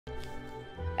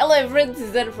Hello friends, this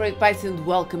is Unafraid Python and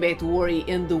welcome back to ORI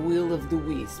and the Will of the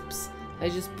Wisps. I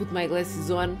just put my glasses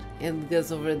on and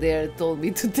Gus over there told me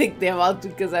to take them out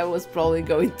because I was probably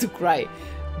going to cry.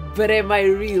 But am I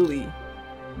really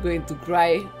going to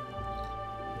cry?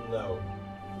 No.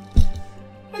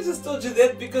 I just told you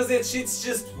that because that shit's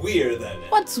just weird, Anna.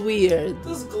 What's weird?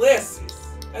 Those glasses.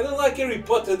 I don't like Harry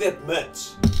Potter that much.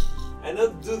 I know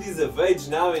the dude is of age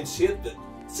now and shit, but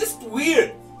it's just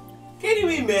weird. Can you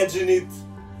imagine it?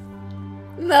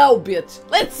 No, bitch.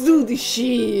 Let's do this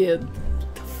shit.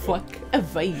 What the fuck?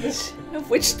 Of age? Of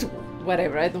which to...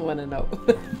 Whatever, I don't wanna know.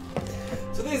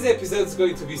 Today's episode is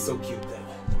going to be so cute,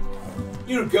 Anna.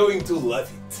 You're going to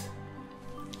love it.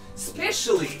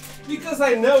 Especially because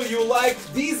I know you like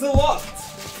these a lot.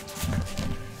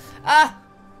 Ah!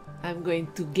 I'm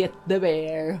going to get the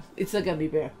bear. It's a gummy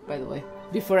bear, by the way.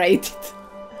 Before I eat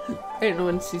it. No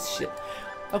one sees shit.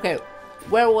 Okay,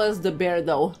 where was the bear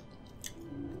though?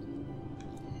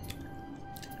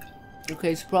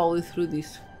 Okay, it's probably through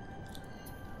this.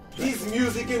 These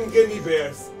music and gummy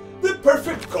bears. The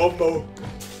perfect combo.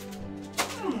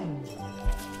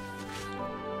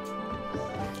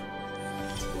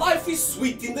 Life is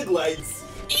sweet in the glades.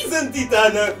 Isn't it,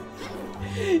 Anna?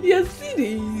 Yes, it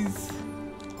is.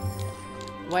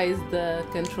 Why is the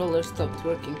controller stopped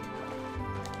working?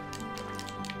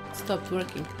 Stopped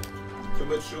working. Too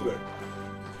much sugar.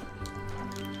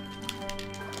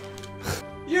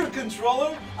 Here,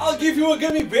 controller, I'll give you a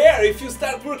gummy bear if you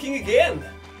start working again.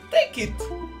 Take it.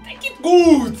 Take it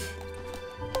good.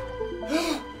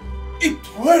 It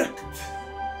worked.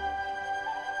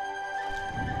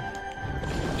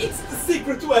 It's the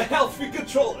secret to a healthy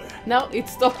controller. No, it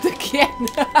stopped again.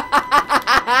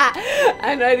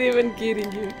 I'm not even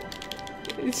kidding you.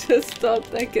 It just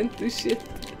stopped. I can't do shit.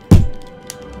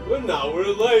 1 hour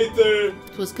later.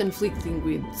 It was conflicting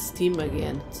with Steam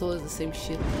again. It's always the same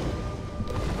shit.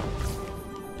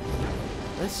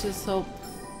 Let's just hope.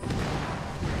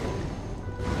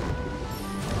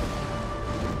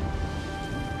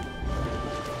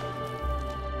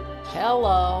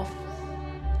 Hello.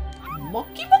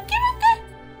 Monkey, monkey, monkey.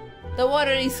 The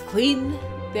water is clean.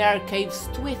 There are caves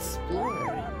to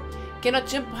explore. Cannot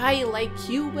jump high like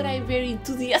you, but I'm very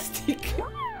enthusiastic.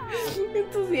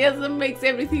 Enthusiasm makes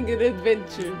everything an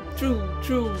adventure. True,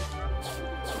 true.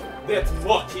 That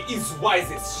monkey is wise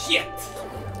as shit.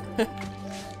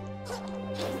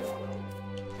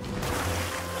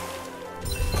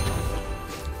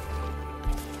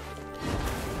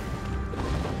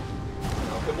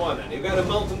 Come on, man, you got a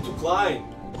mountain to climb.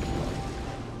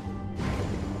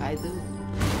 I do.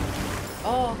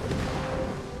 Oh.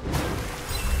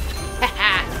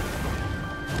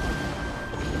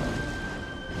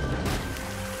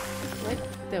 What?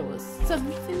 There was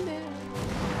something there.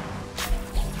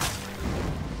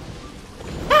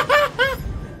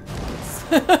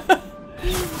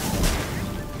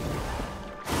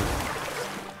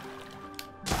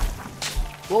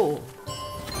 Whoa.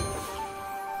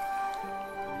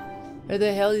 Where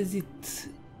the hell is it?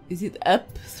 Is it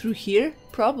up through here?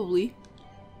 Probably.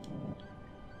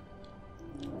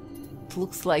 It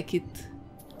looks like it.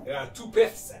 There are 2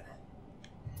 paths, Anna.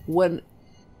 One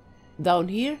down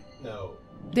here? No.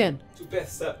 Then? 2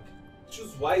 paths up.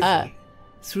 Choose wisely.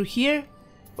 Through here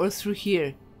or through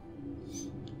here?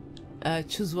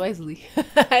 Choose wisely.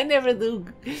 I never do.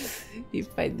 If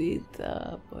I did,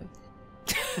 boy.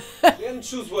 Then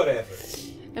choose whatever.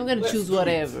 I'm gonna choose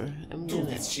whatever. I'm Do gonna.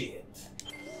 this shit.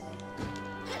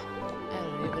 I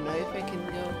don't even know if I can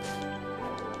go.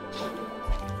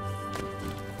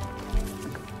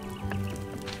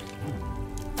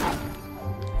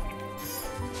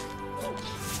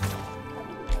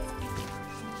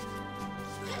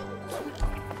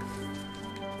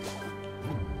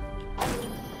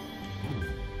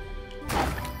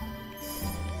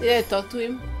 Did I talk to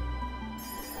him?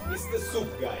 It's the soup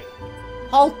guy.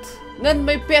 Halt! None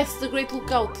may pass the great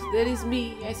lookout. That is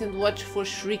me. I send watch for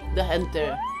Shriek the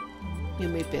Hunter. You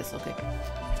may pass, okay.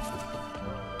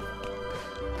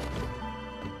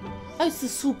 Oh, it's the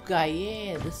soup guy.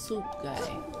 Yeah, the soup guy.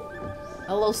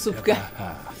 Hello, soup guy.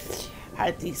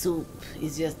 Hearty soup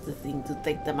is just the thing to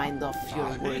take the mind off your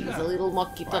worries. A little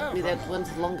monkey taught me that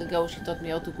once long ago. She taught me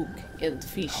how to cook and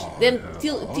fish. Then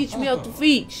teach me how to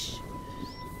fish.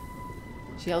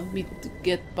 She helped me to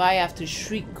get by after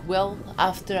Shriek, well,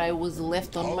 after I was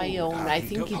left on my own. I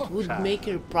think it would make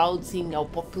her proud seeing how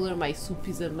popular my soup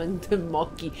is among the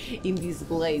monkey in these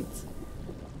glades.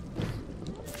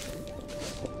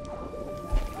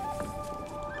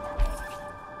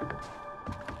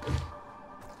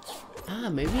 Ah,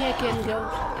 maybe I can go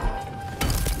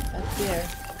up there,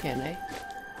 can I?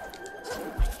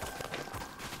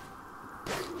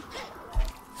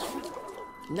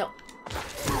 No.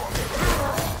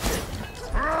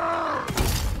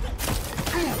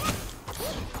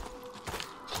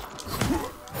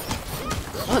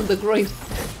 On the groin.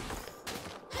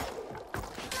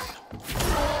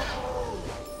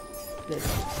 Let's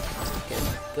can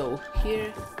go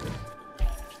here.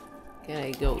 Can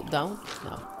I go down?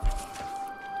 No.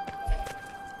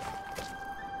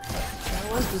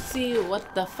 I want to see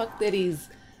what the fuck that is.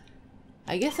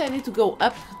 I guess I need to go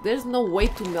up. There's no way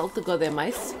to melt the goddamn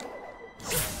ice.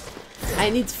 I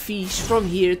need fish from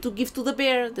here to give to the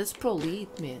bear. That's probably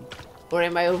it, man. Or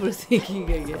am I overthinking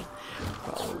again?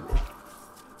 Probably.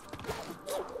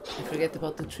 I forget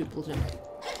about the triple jump.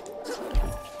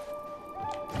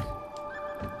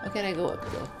 How can I go up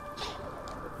though?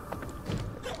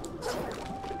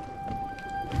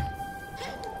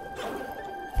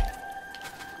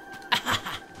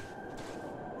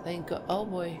 Thank God. Oh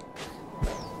boy.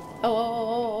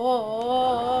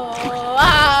 Oh, okay.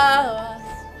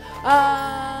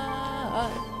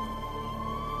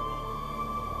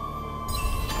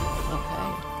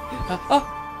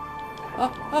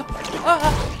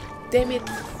 Damn it.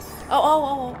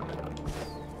 Oh.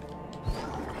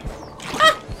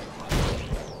 Ah!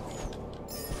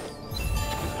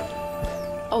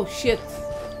 Oh shit.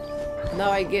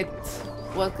 Now I get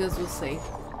what Gus was saying.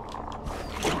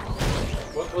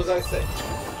 What was I saying?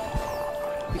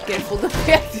 Be careful the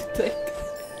path you take.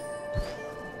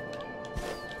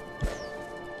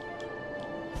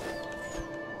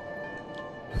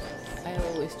 I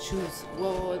always choose.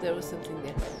 Whoa, there was something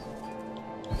there.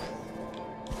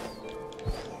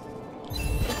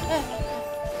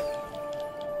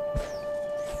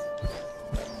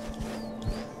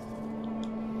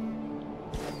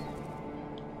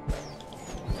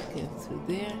 Get through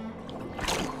there.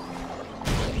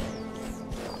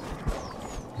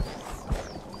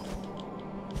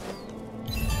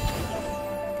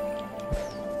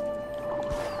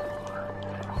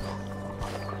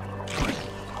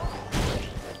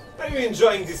 Are you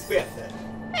enjoying this path then?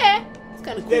 Yeah, it's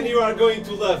kind of cool. Then you are going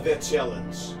to love that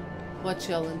challenge. What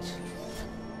challenge?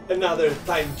 Another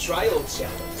time trial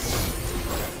challenge.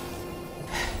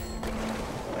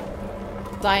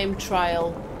 Time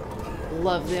trial.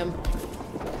 Love them.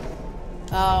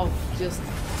 Oh, just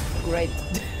great.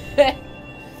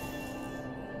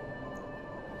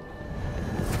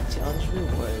 Challenge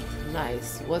reward.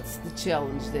 Nice. What's the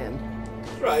challenge then?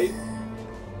 Right.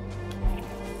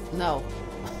 No.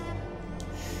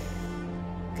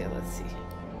 Okay, let's see.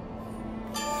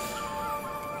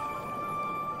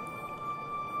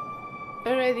 I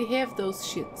already have those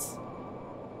shits.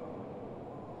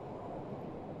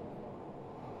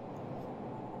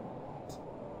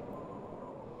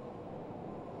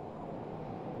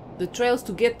 The trails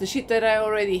to get the shit that I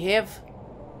already have.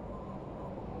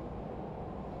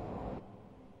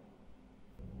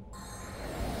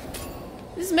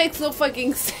 This makes no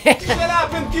fucking sense. Get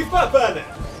up and keep up, Anna!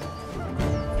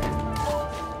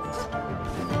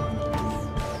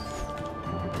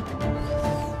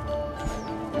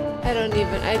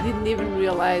 I didn't even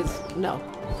realize. No.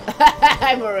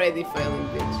 I'm already failing,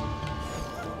 bitch.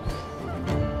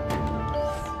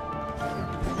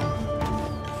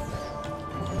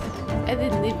 I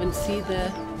didn't even see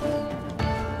the...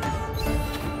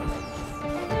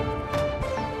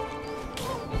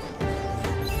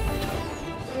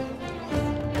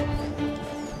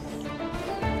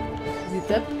 Is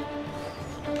it up?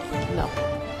 No.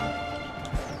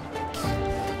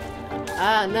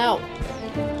 Ah, now.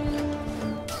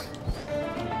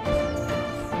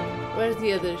 Where's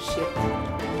the other shit?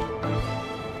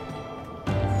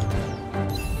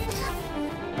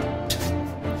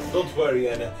 Don't worry,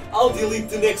 Anna. I'll delete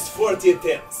the next 40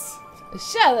 attempts.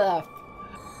 Shut up!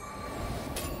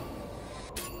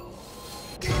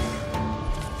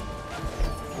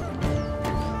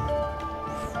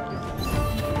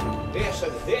 Dash,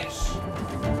 Anna, dash.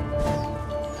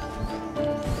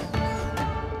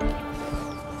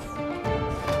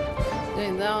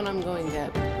 Going down, I'm going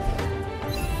up.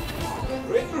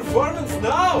 Great performance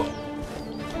now!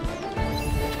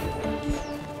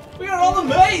 We are all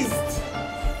amazed!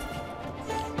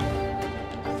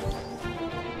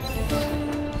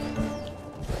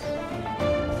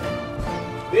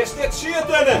 Dash that shit,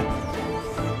 Anna!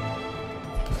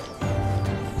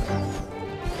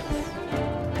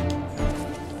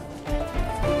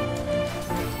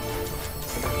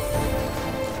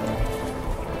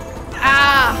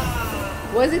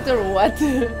 Ah! Was it or what?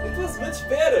 It was much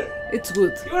better. It's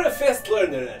good. You're a fast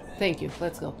learner, Anna. Thank you.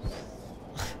 Let's go.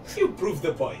 You proved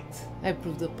the point. I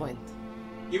proved the point.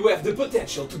 You have the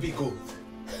potential to be good.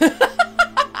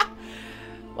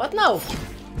 What now?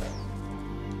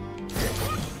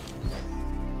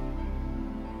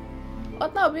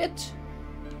 What now, bitch?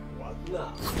 What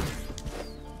now?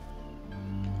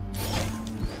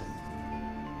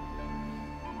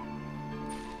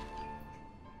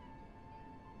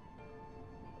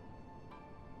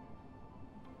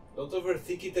 Don't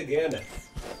overthink it again.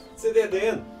 It's a dead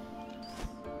end.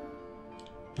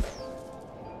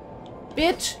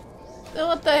 Bitch! Then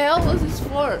what the hell was this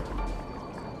for?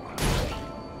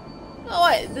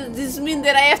 Oh, does this mean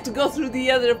that I have to go through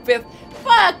the other path?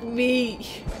 Fuck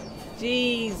me!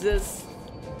 Jesus.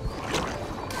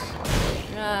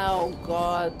 Oh,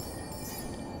 God.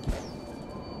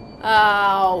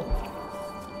 Ow.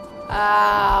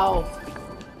 Ow.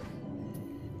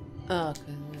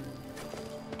 Okay.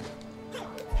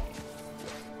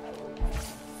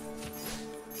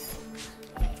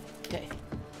 Okay.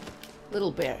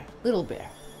 Little bear. Little bear.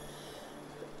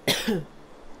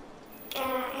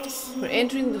 We're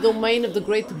entering the domain of the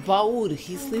great BAUR.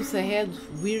 He sleeps ahead,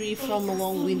 weary from a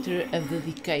long winter of the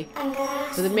decay.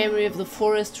 But the memory of the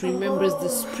forest remembers the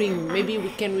spring. Maybe we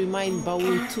can remind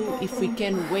BAUR too if we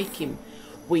can wake him.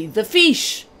 With the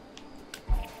fish!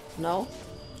 No?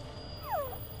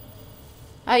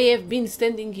 I have been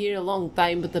standing here a long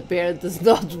time, but the bear does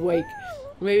not wake.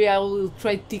 Maybe I will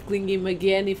try tickling him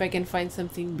again if I can find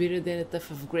something better than a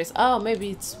tuft of grass. Oh, maybe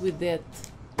it's with that.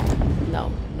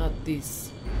 No, not this.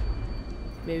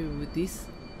 Maybe with this.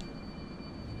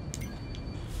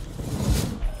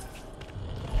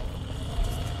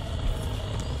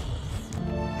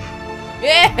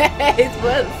 Yeah, it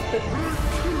was.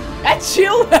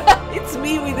 Achoo! It's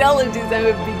me with allergies. I'm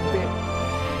a big bear.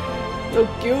 So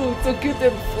cute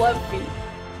and fluffy.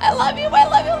 I love you,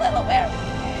 little bear.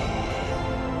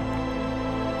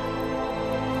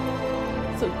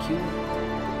 So cute.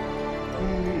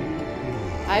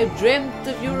 I dreamt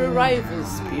of your arrival,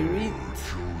 spirit.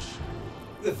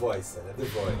 The voice, Anna, the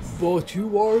voice. But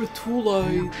you are too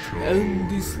light, and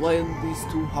this land is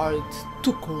too hard,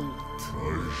 too cold.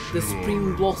 The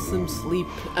spring blossoms sleep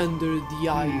under the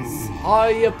ice,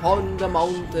 high upon the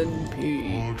mountain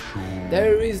peak.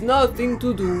 There is nothing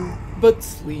to do but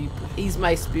sleep. Is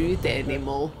my spirit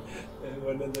animal.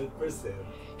 100%.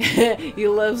 He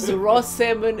loves raw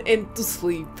salmon and to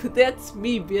sleep. That's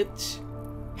me, bitch.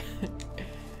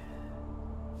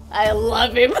 I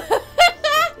love him.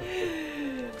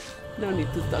 No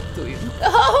need to talk to him.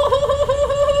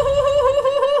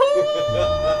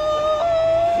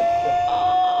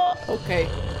 Okay,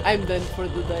 I'm done for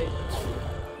the day.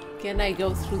 Can I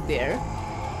go through there?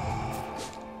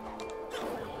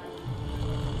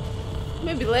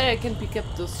 Maybe later I can pick up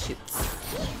those shits.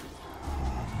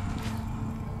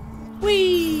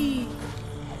 Whee!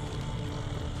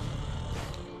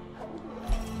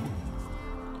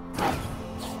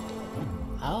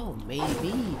 Oh,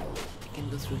 maybe I can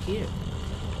go through here.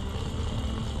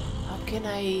 How can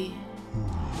I...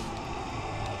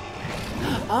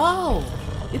 Oh!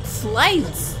 It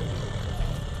slides!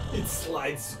 It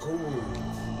slides good.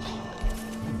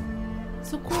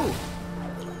 So cool.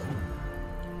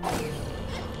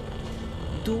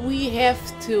 Do we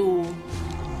have to...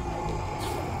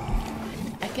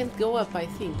 I can't go up, I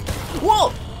think.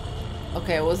 Whoa!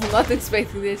 Okay, I was not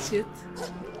expecting that shit.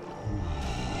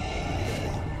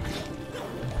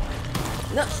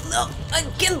 No, no, I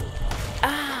can't.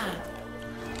 Ah.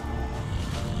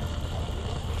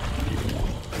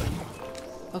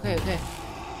 Okay, okay.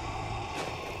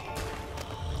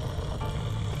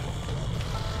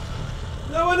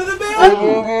 No one in the bear!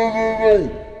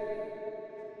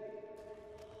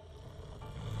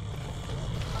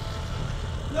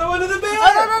 No one in the bear!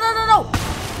 Oh, no, no, no, no, no!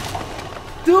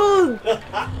 Dude!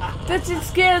 That shit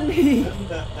scared me!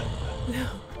 No.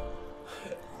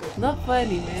 Not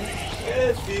funny, man.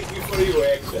 Think before you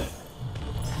act.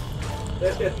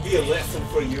 Let that be a lesson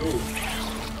for you.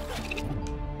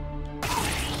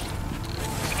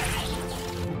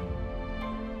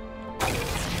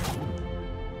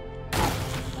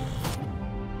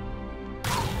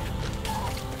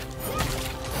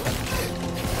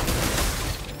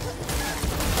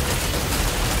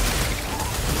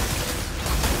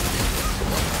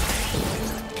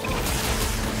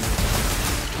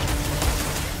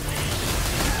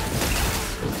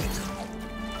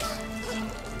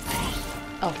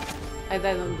 Oh, I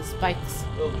died on the spikes.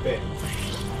 Okay.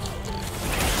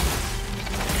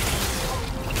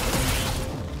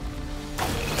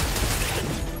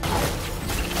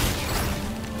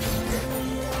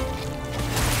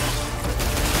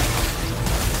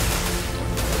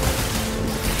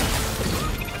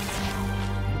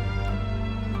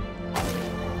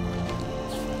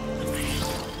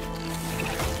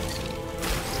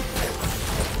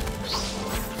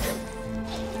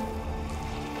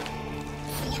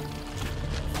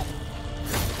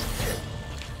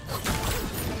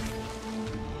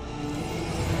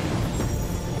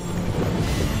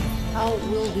 How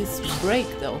will this break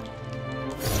though?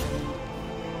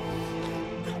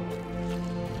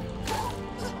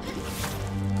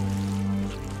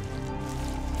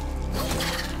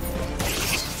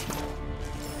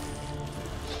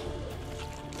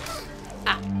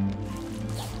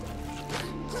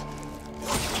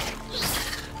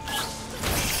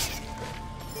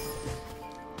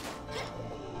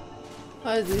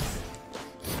 What is this?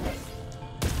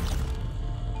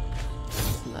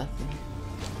 It's nothing.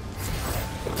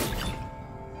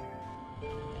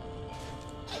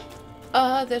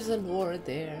 Ah, there's a war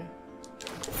there.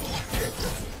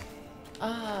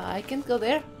 Ah, I can't go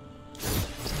there.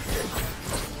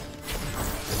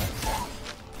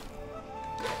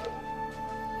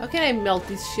 How can I melt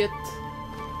this shit?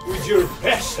 With your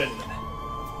passion!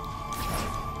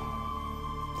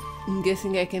 I'm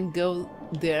guessing I can go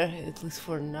there, at least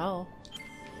for now.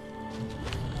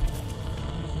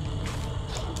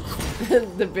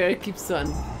 The bear keeps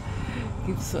on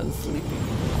sleeping.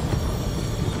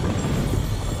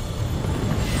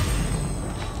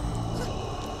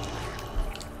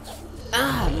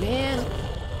 Ah, man!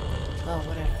 Oh,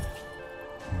 whatever.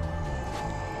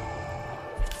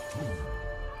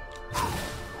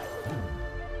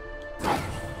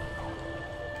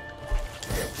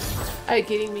 Are you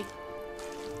kidding me?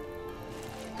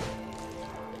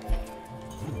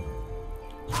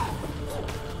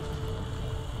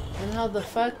 And how the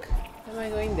fuck am I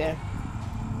going there?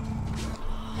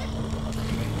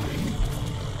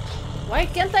 Why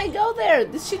can't I go there?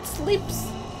 This shit sleeps.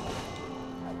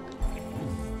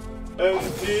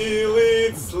 Until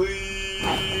it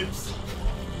sleeps.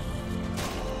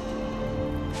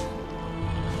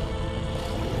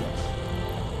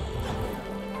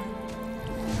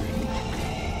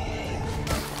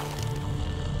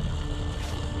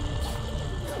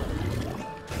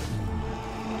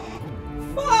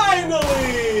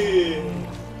 Finally!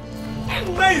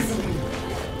 Amazing!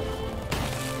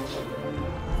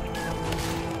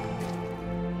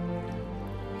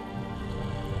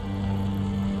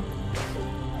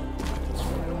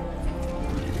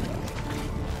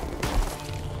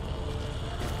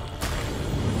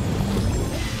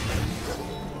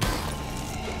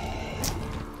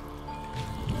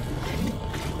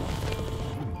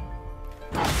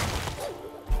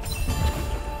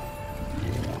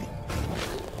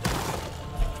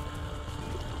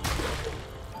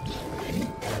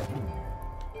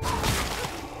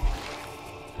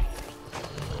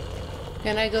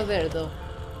 Can I go there though?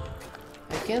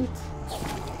 I can't.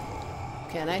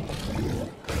 Can I?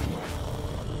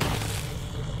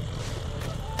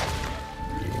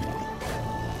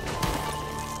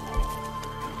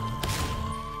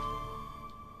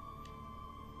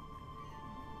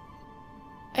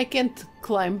 I can't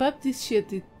climb up this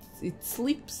shit, it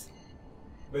sleeps.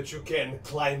 But you can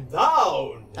climb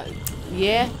down!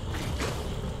 Yeah.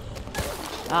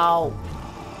 Ow.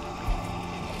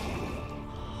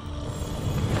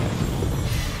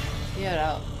 Get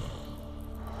out.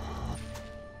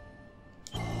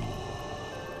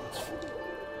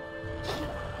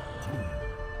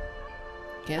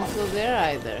 Can't go there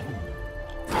either.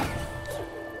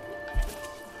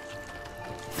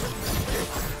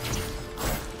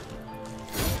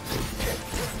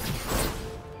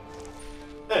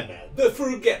 Anna, the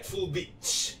forgetful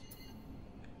bitch.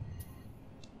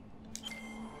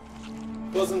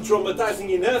 Wasn't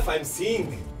traumatizing enough, I'm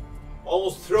seeing.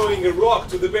 Almost throwing a rock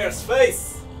to the bear's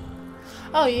face.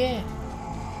 Oh yeah.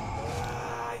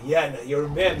 Ah, Yana, your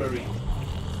memory.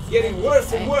 It's getting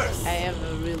worse and worse. I have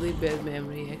a really bad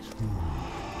memory actually.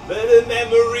 But the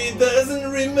memory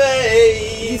doesn't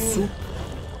remain. Soup.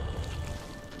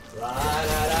 Da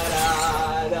da da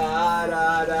da da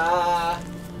da da da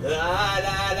da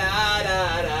da da da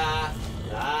da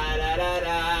da da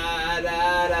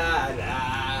da da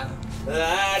da.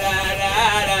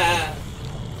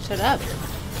 Shut up.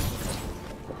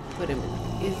 Wait a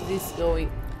minute. Is this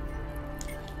going?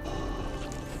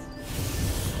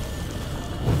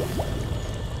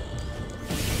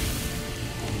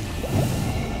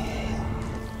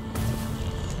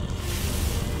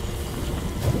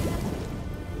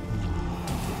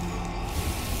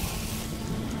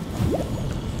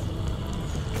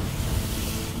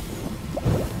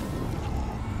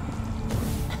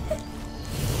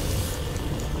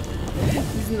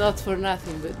 Not for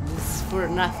nothing, but it's for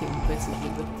nothing basically.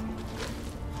 But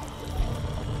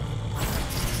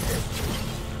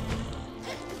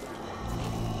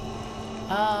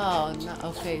oh no,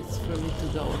 okay, it's for me to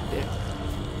go up there.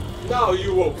 Now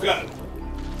you woke up.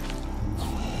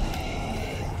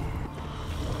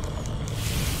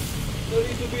 No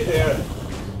need to be there.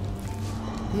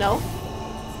 No?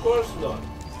 Of course not.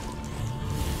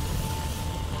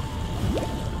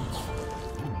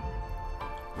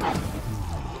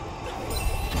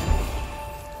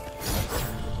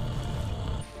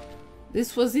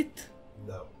 This was it?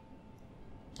 No.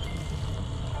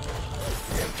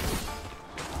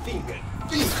 Finger.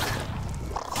 Finger.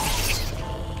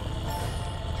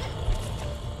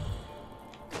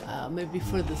 Maybe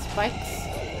for the spikes?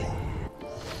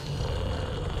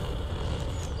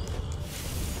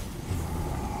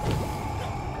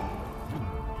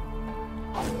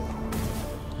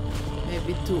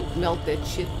 Maybe to melt that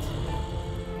shit.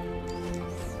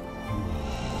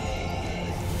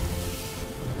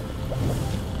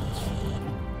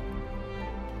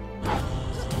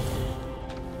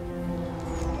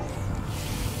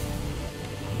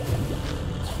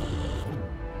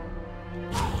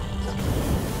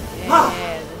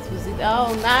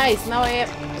 Oh, nice! Now I have...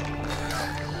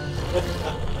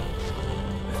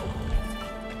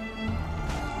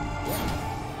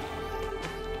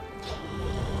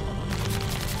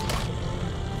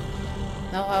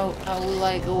 Now how will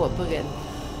I go up again?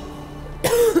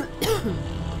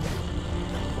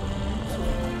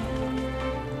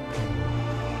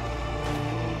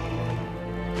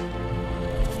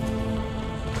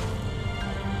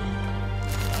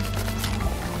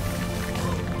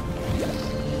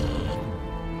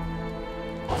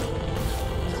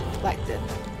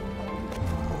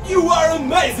 You are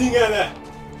amazing, Anna!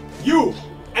 You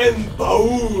and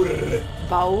BAUR!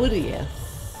 BAUR, yes.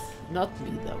 Not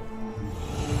me, though.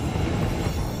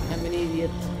 I'm an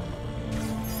idiot.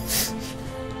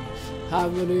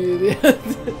 I'm an idiot.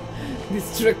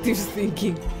 Destructive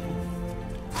thinking.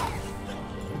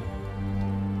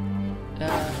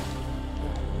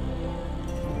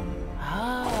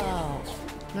 Oh,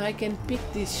 now I can pick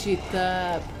this shit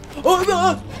up. Oh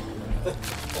no!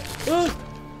 Oh.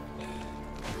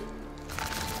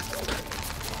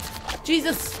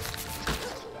 Jesus!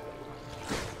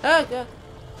 Oh god!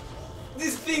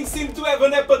 These things seem to have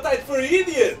an appetite for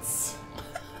idiots!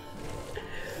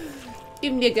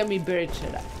 Give me a gummy bear,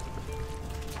 shut up.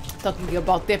 Talking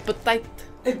about appetite.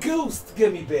 A ghost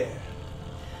gummy bear!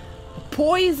 A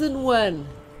poison one!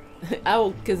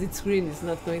 Oh, because it's green, it's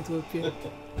not going to appear.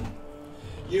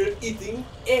 You're eating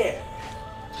air!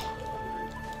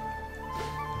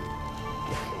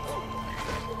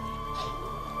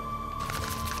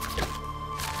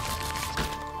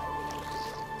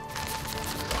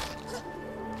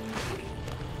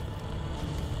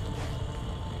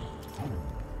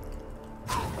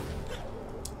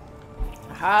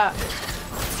 Aha!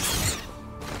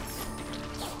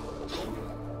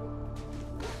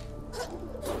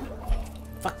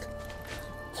 Fuck.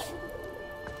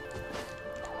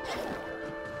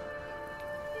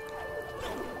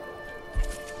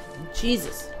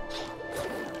 Jesus.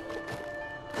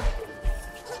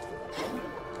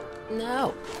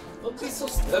 No. Don't be so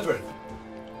stubborn.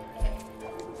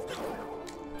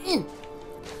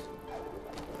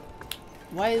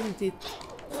 Why isn't it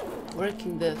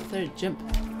working the third jump?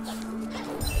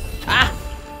 Ah!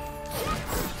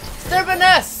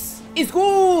 Stubbornness is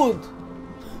good!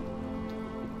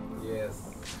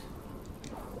 Yes.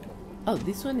 Oh,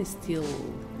 this one is still...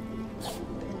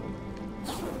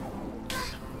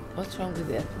 What's wrong with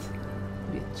that,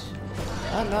 bitch?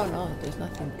 Oh, no, there's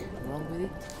nothing wrong with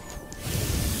it.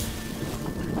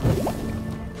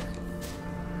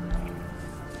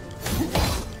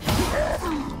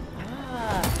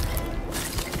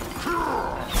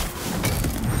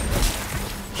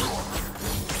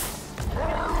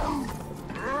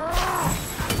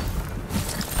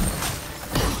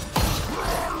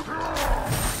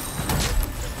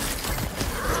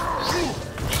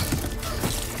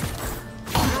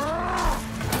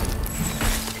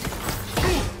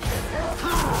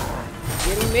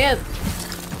 Getting mad.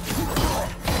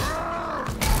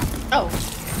 Oh.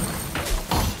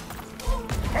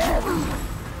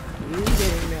 Really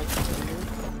getting mad.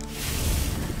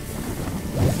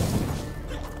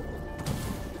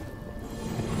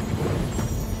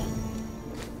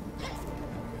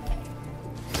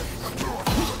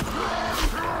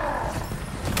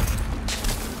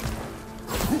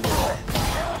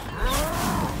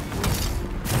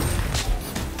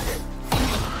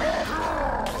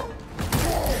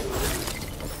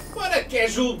 What a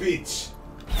casual bitch!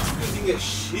 Using a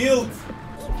shield!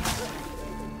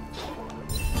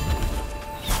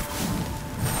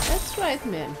 That's right,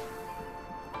 man.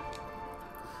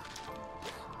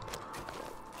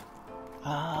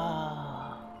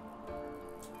 Ah.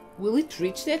 Will it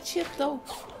reach that shit though?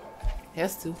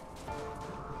 Has to.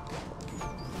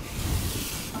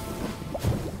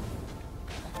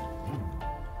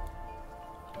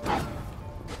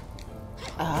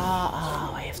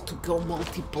 Ah, I have to go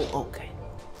multiple. Okay.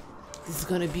 This is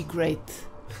gonna be great.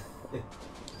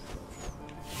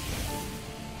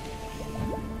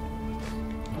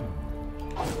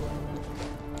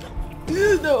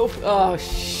 No! Oh,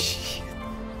 shit.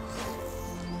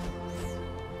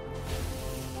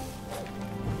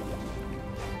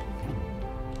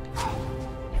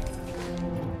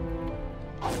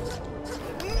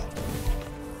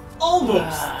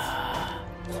 Almost!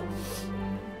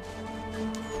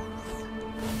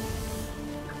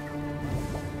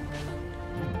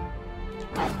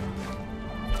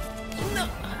 No!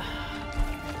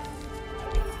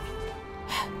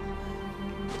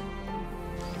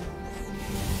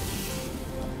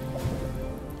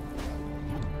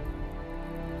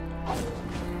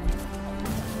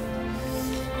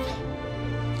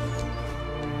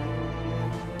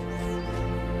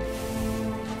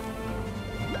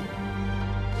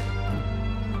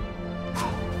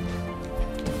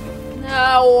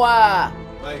 No!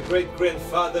 My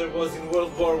great-grandfather was in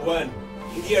World War I,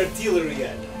 in the artillery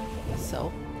end.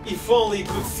 So? If only he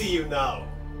could see you now.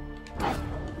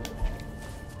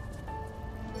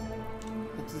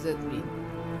 What does that mean?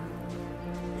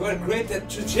 You are great at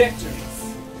trajectories.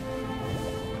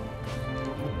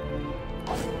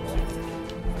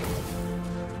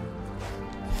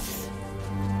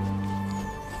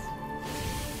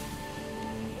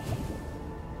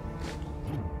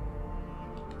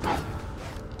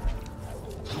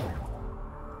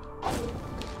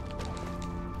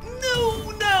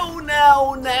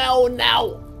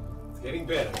 No! It's getting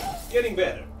better. It's getting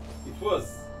better. It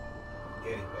was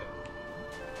getting better.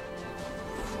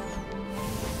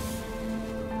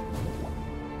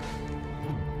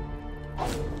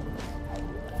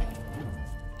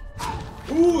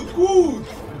 Good, good!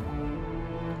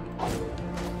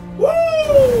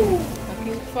 Woo!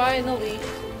 Fucking finally.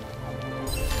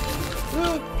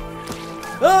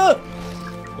 Ah!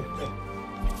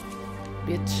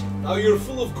 Bitch. Now you're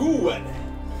full of goo, one.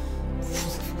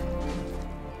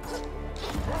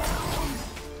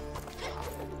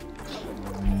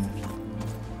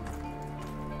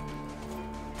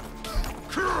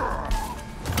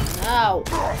 Ow!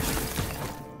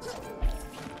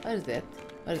 What is that?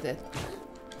 What is that?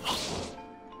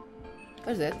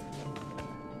 What is that?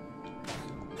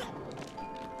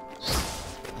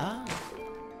 Ah.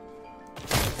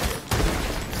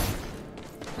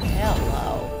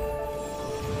 Hello.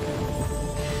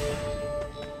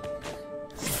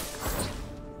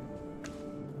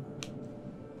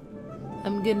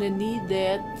 I'm gonna need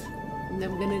that. And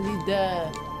I'm gonna need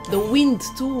the wind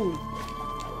too.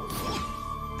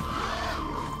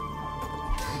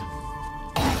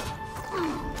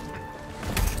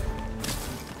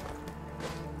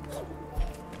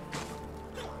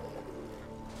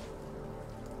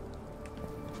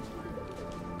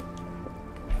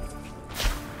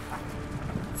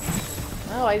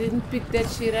 Oh, I didn't pick that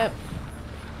shit up.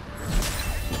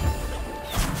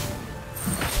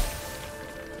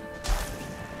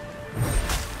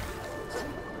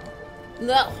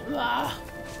 No. Ah.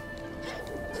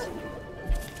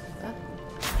 Huh?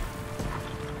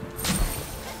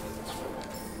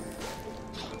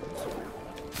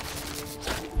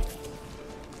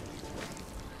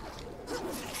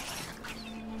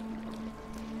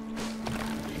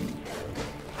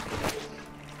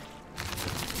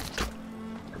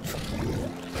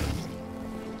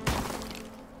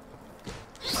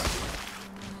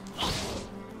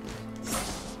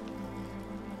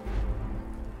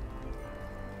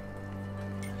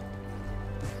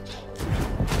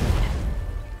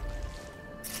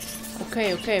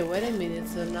 Okay, wait a minute,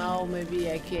 so now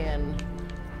maybe I can...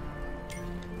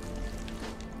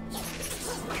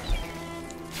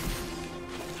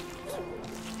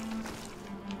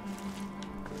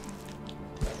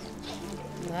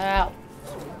 Now.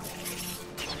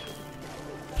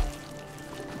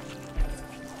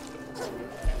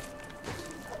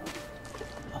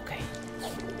 Okay.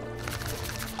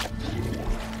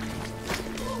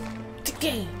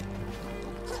 Okay.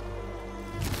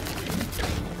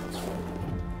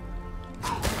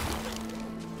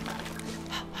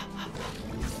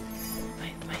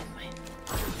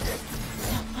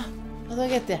 How do I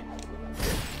get there?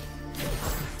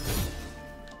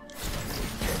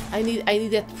 I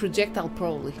need that projectile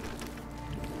probably.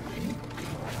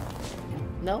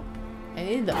 No? I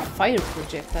need the fire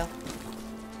projectile.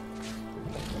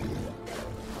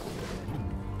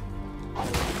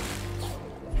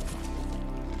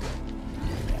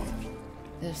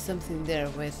 There's something there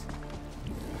with...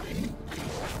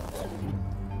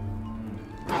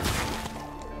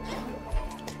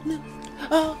 No!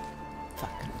 Oh! Fuck.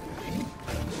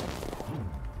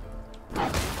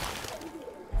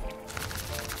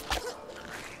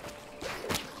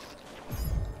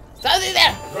 Something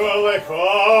there!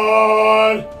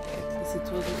 Silicon! At least it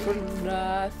wasn't for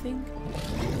nothing.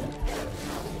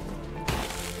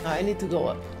 Oh, I need to go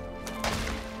up.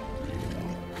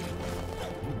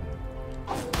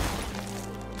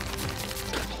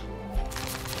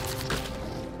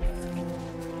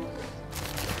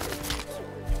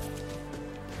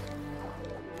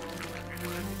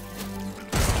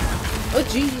 Oh,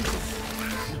 Jesus.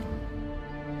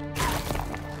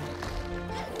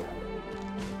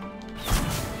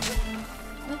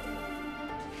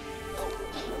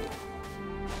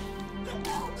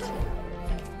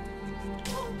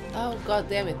 Oh, God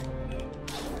damn it.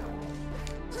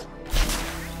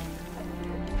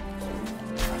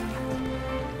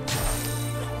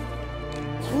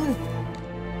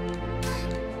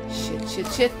 Shit, shit,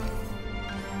 shit.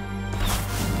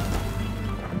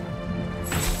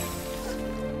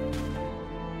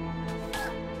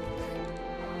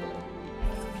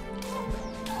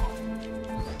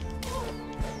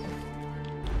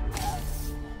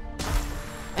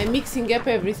 I'm mixing up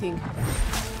everything.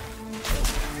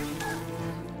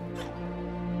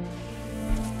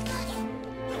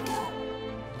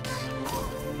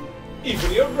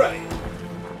 Even your brain.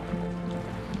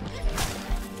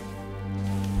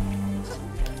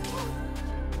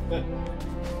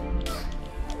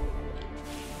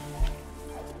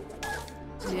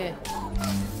 Yeah,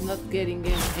 not getting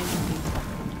anything.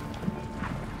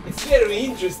 It's very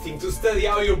interesting to study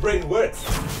how your brain works.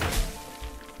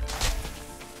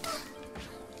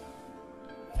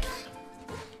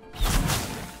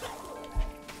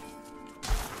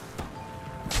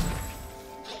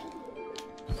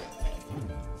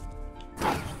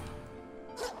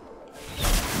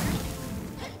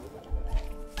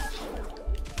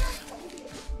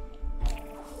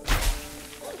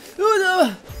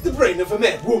 The brain of a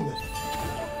mad woman.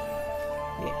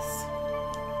 Yes.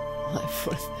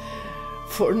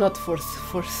 Not force.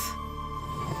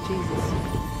 Jesus.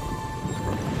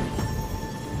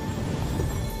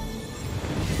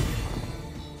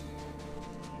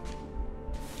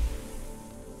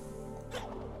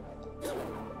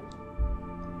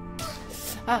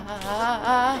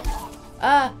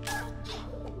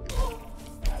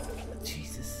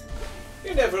 Jesus.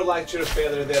 You never liked your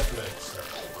feather that much.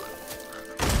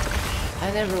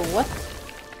 I never what?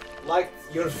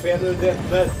 Liked your feather that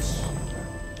much.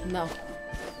 No.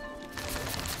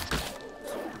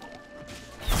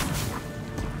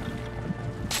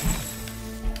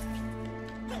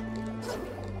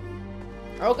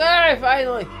 Okay,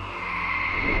 finally.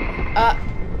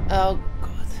 Oh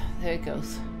God, there it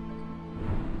goes.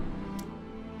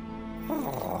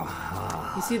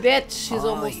 You see that? She's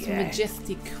almost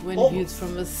majestic when viewed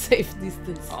from a safe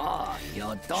distance.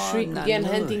 Shriek began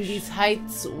hunting these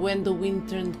heights when the wind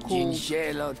turned cold.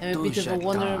 I'm a bit of a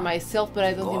wanderer myself, but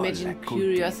I don't imagine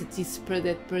curiosity spurred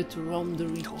that bird to roam the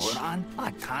reach.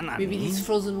 Maybe these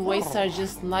frozen wastes are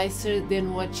just nicer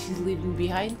than what she's leaving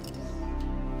behind?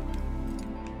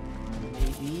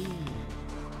 Maybe.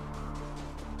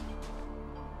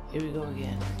 Here we go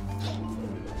again.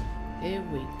 Here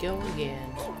we go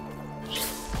again.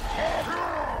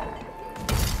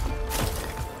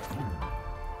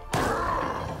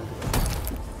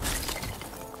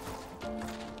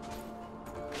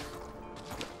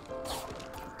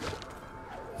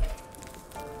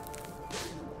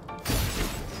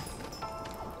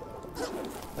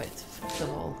 Wait, first of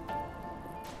all,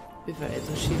 before I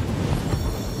do shit.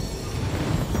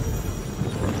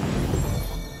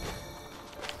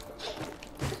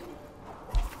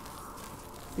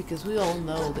 Because we all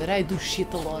know that I do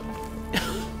shit a lot.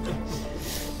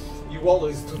 You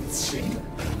always do this shit.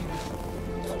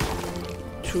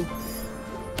 True.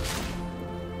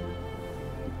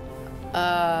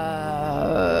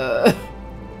 Oh.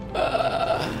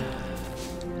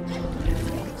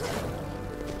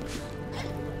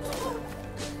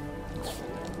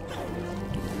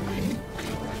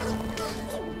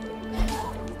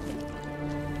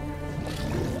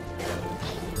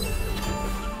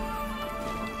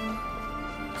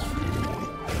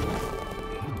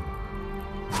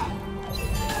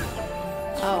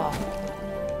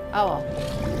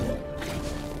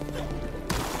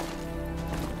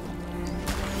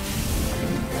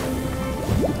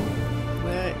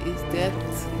 Where is that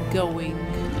going?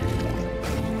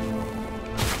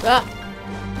 Ah!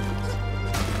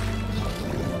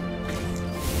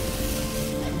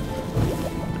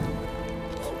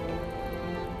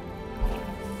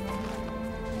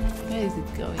 Where is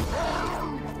it going?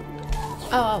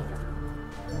 Oh!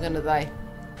 I'm gonna die.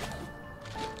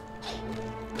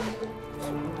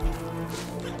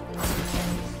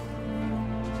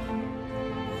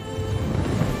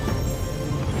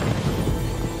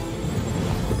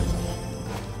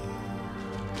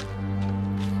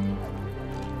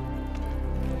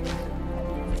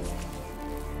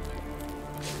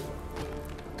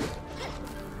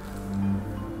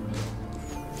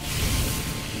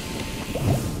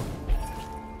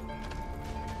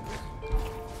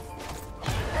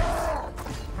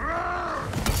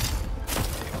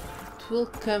 will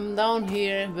come down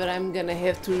here, but I'm gonna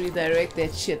have to redirect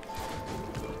that shit.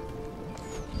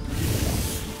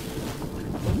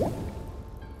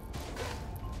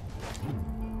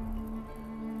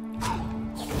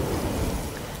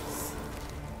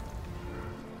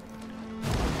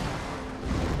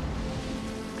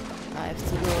 I have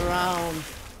to go around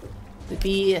the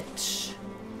beach.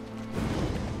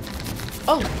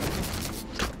 Oh!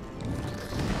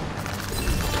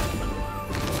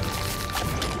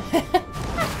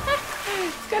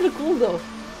 It's kind of cool though.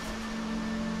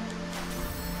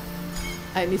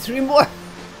 I need 3 more.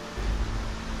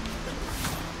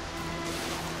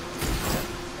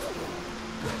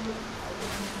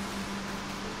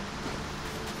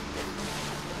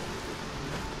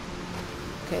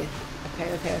 Okay,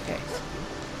 okay.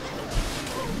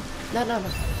 No.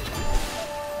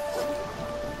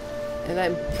 And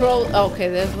I'm okay,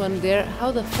 there's one there.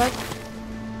 How the fuck?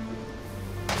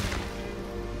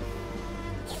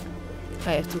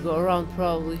 I have to go around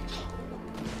probably.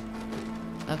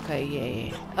 Okay,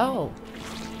 yeah. Oh.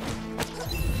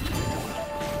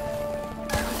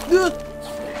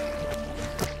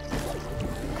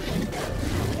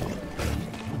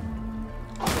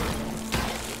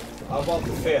 How about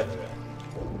the feather?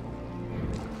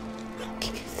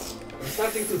 I'm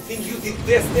starting to think you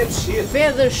detest that shit.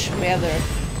 Feather schmether.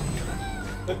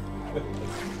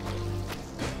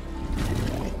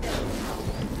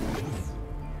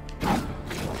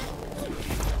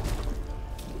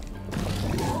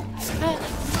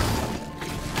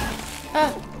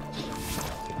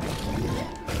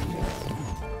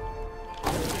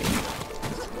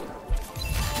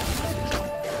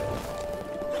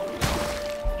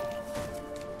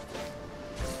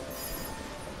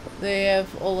 They have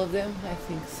all of them? I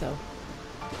think so.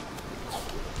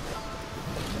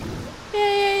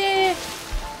 Yeah.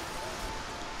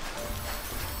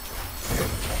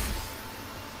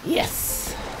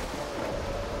 Yes!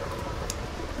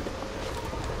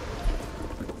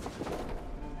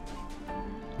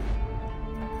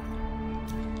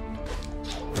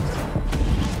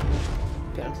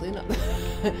 Apparently not.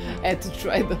 I had to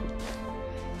try them.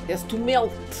 It has to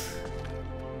melt.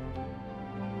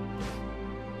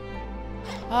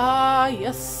 Ah,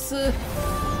 yes.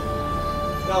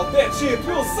 Now that shit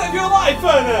will save your life,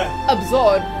 Anna!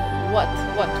 Absorb. What?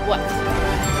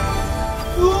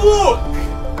 Look!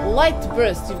 Light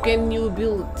burst. You gain new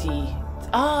ability.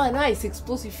 Ah, nice.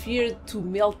 Explosive fear to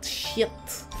melt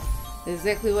shit.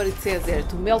 Exactly what it says there.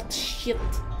 To melt shit.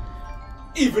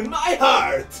 Even my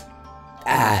heart!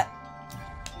 Ah.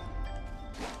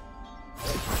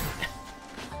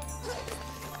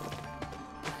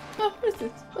 Oh, what's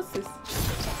this? What's this?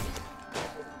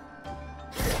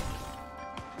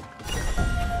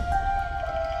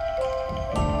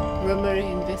 Rumor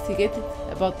investigated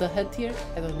about the hut here?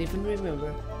 I don't even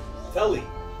remember. Tully.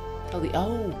 Oh.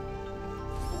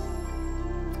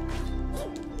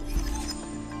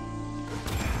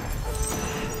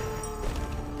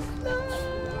 No.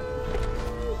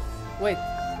 Wait,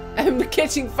 I'm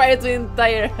catching fire to the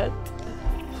entire hut.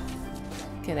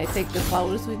 Can I take the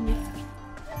flowers with me?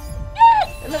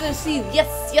 Yeah! Another seed!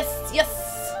 Yes!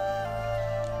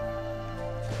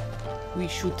 We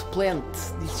should plant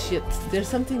this shit. There's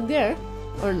something there?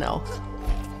 Or no?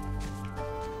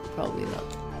 Probably not.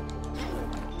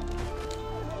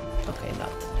 Okay,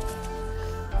 not.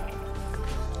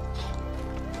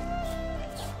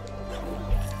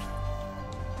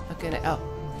 Okay, oh,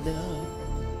 no.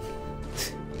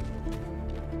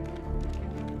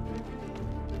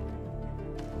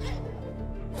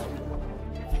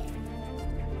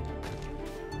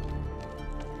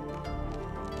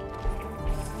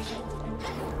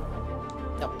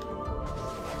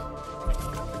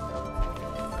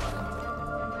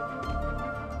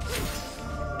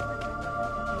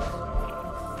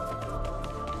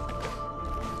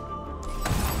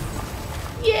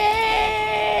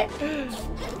 Yeah!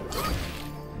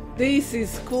 This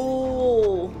is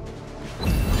cool.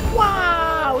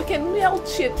 Wow, we can melt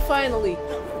shit finally.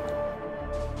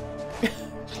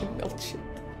 Melt shit.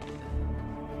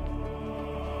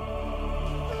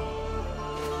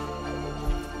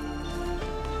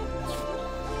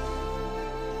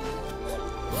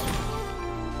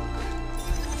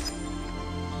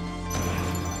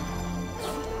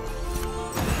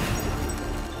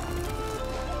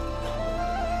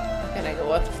 Can I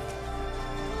go up?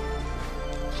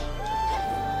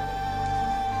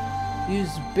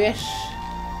 Use bash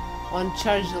on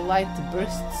charge the light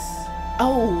bursts.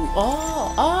 Oh!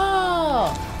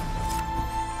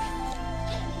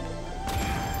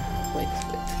 Wait.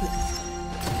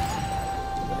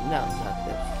 No, not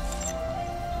that.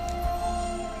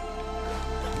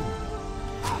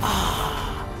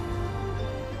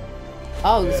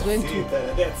 Oh, it's going to...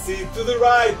 That's it, to the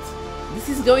right! This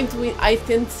is going to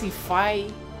intensify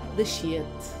the shit.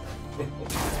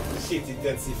 Shit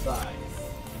intensifies.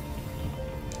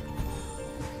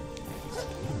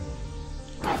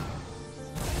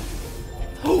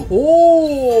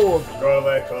 Oh!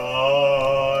 Garlic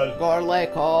on!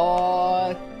 Garlic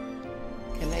on!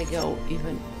 Can I go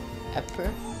even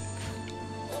upper?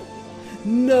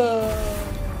 No!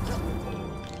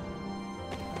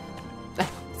 Ah,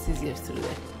 it's easier through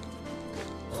there.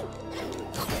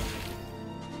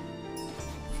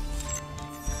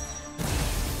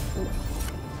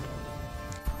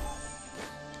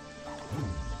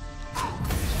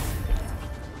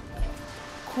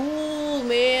 Cool,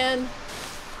 man.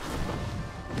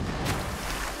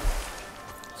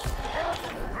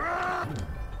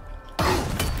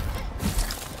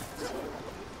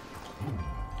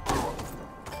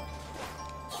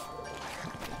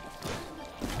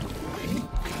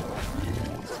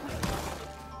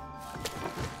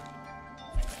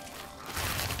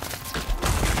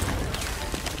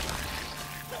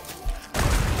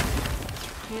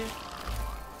 Here.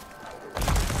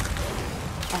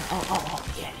 Oh,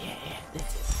 yeah.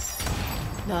 That's it.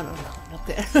 No, not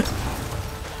there.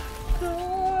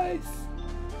 Nice.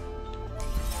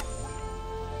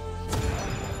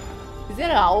 Is that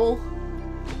an owl?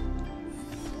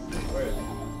 Where?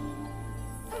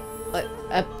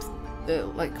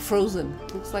 Like frozen.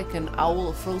 Looks like an owl,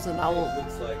 a frozen owl. It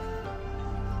looks like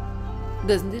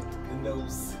Doesn't it? the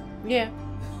nose. Yeah.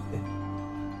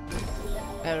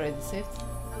 I already saved.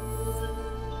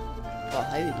 Well,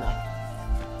 I did not.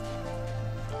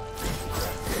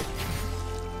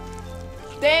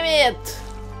 Damn it!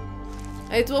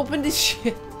 I have to open this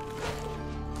shit.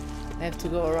 I have to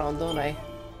go around, don't I?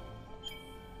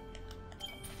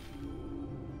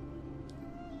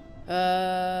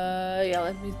 Yeah,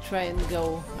 let me try and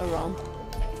go around.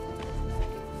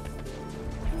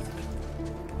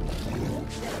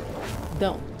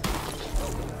 Don't.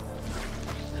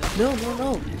 No.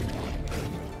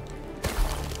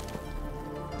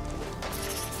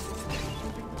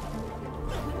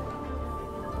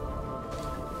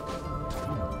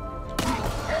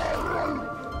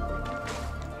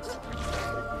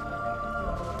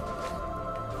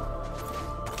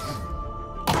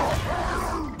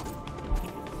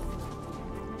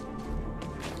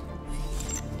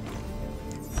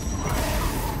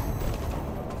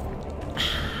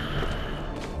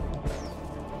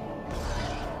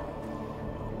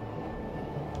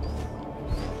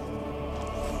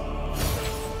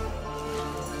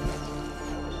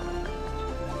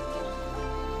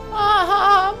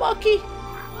 Monkey!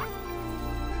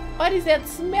 What is that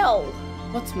smell?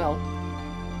 What smell?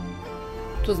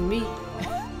 It was me.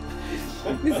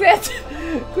 Is that?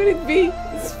 Could it be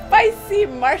spicy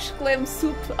marsh clam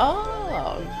soup?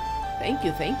 Oh, thank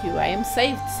you. I am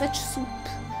saved such soup.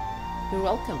 You're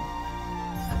welcome.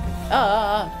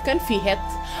 Comfy hat.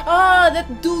 Ah,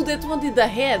 that dude that wanted the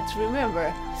hat.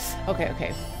 Remember?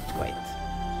 Okay. Wait.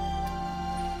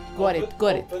 Got it.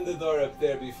 Open the door up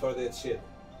there before that shit.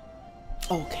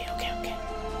 Okay.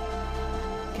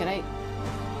 Can I?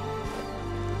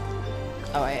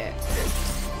 Oh, I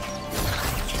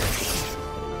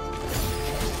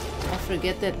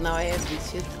forget that now I have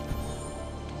this shit.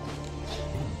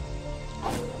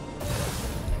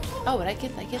 Oh, but I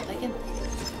can.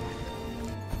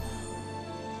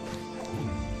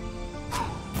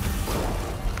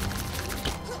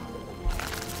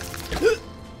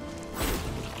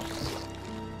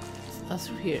 Oh,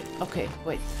 through here. Okay,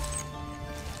 wait.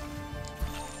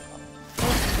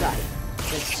 Die.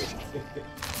 That's it.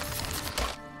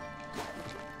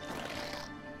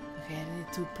 Okay, I need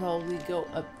to probably go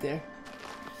up there.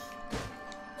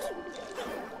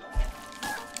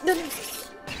 That's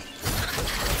it.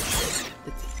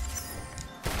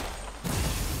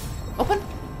 Open?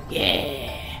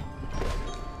 Yeah!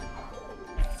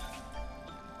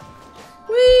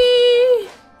 Whee!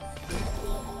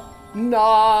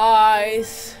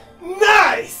 Nice!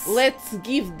 Nice! Let's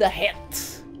give the hat.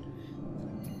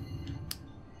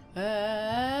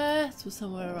 So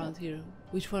somewhere around here.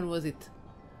 Which one was it?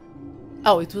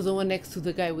 Oh, it was the one next to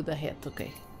the guy with the hat.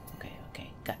 Okay.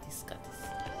 Got this.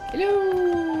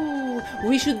 Hello!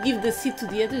 We should give the seat to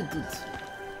the other dude.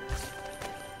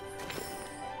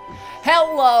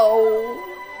 Hello!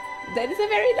 That is a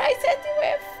very nice hat you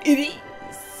have. It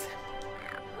is.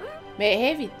 May I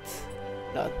have it?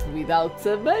 Not without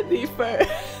some money first.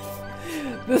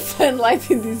 The sunlight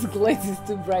in this glaze is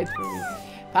too bright for me.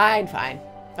 Fine.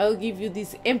 I'll give you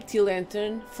this empty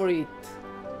lantern for it.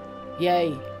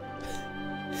 Yay.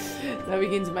 Now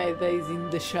begins my days in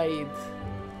the shade.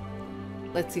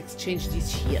 let's exchange this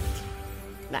shit.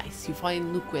 Nice, you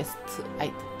find new quest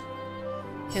item.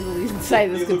 Handle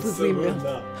inside is completely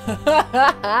melted.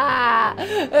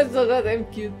 That's so goddamn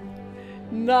cute.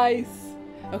 Nice.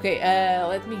 Okay,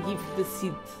 let me give the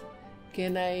seed.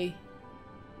 Can I?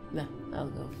 No, I'll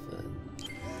go for.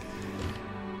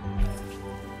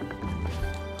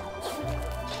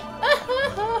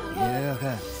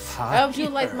 I hope you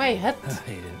like my hut.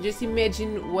 Just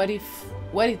imagine what it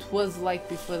was like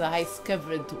before the ice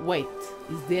covered. Wait,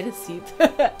 is there a seed?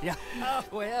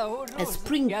 A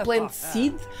spring plant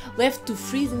seed left to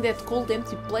freeze in that cold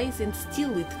empty place, and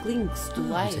still it clings to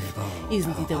life.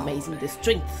 Isn't it amazing, the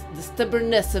strength, the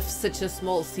stubbornness of such a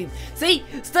small seed? See,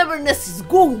 stubbornness is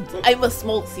good. I'm a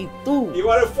small seed too. You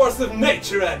are a force of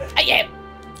nature, Anna. I am.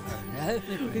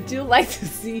 Would you like to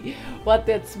see what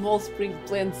that small spring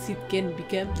plant seed can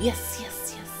become? Yes,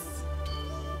 yes, yes.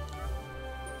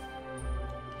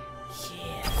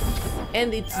 Yes.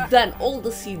 And it's done, all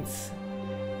the seeds.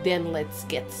 Then let's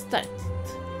get started.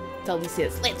 Tully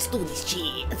says, let's do this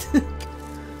shit.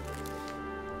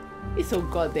 It's so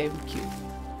goddamn cute.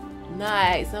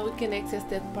 Nice, now we can access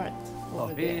that part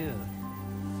over there.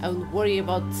 I won't worry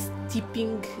about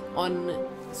stepping on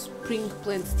spring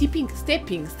plants, stepping on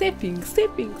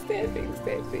spring plants.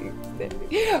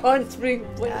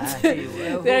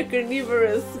 They are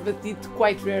carnivorous, but eat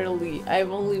quite rarely. I've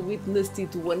only witnessed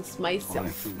it once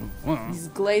myself. This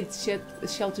glade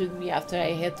sheltered me after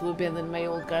I had to abandon my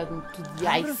old garden to the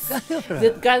ice.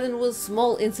 That garden was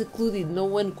small and secluded. No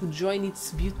one could join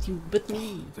its beauty but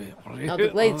me. Now the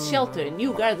glade shelter, a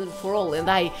new garden for all, and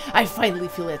I finally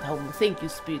feel at home. Thank you,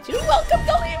 Spirit. You're welcome,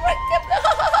 Dolly.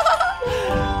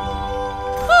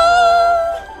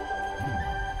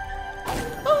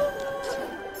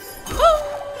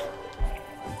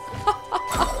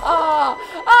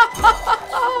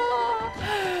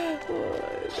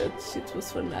 That shit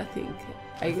was for nothing,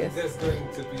 I guess. There's going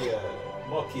to be a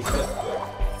mocky step.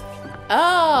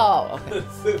 Oh, okay.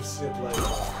 Some shit like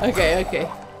that. Okay.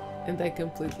 And I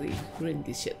completely ruined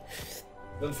this shit.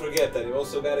 Don't forget that you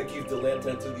also gotta give the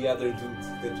lantern to the other dude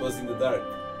that was in the dark.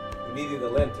 You needed a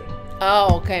lantern.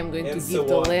 Oh, okay, I'm going to give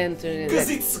the lantern.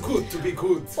 Because it's good to be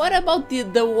good. What about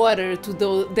the water to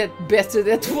that bastard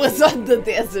that was on the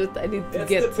desert? I need to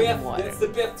get some water. That's the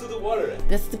path to the water.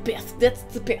 That's the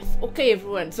path. Okay,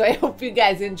 everyone, so I hope you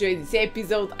guys enjoyed this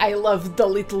episode. I love the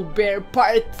little bear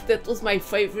part. That was my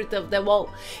favorite of them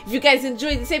all. If you guys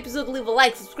enjoyed this episode, leave a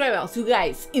like, subscribe. I'll see you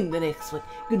guys in the next one.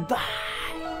 Goodbye.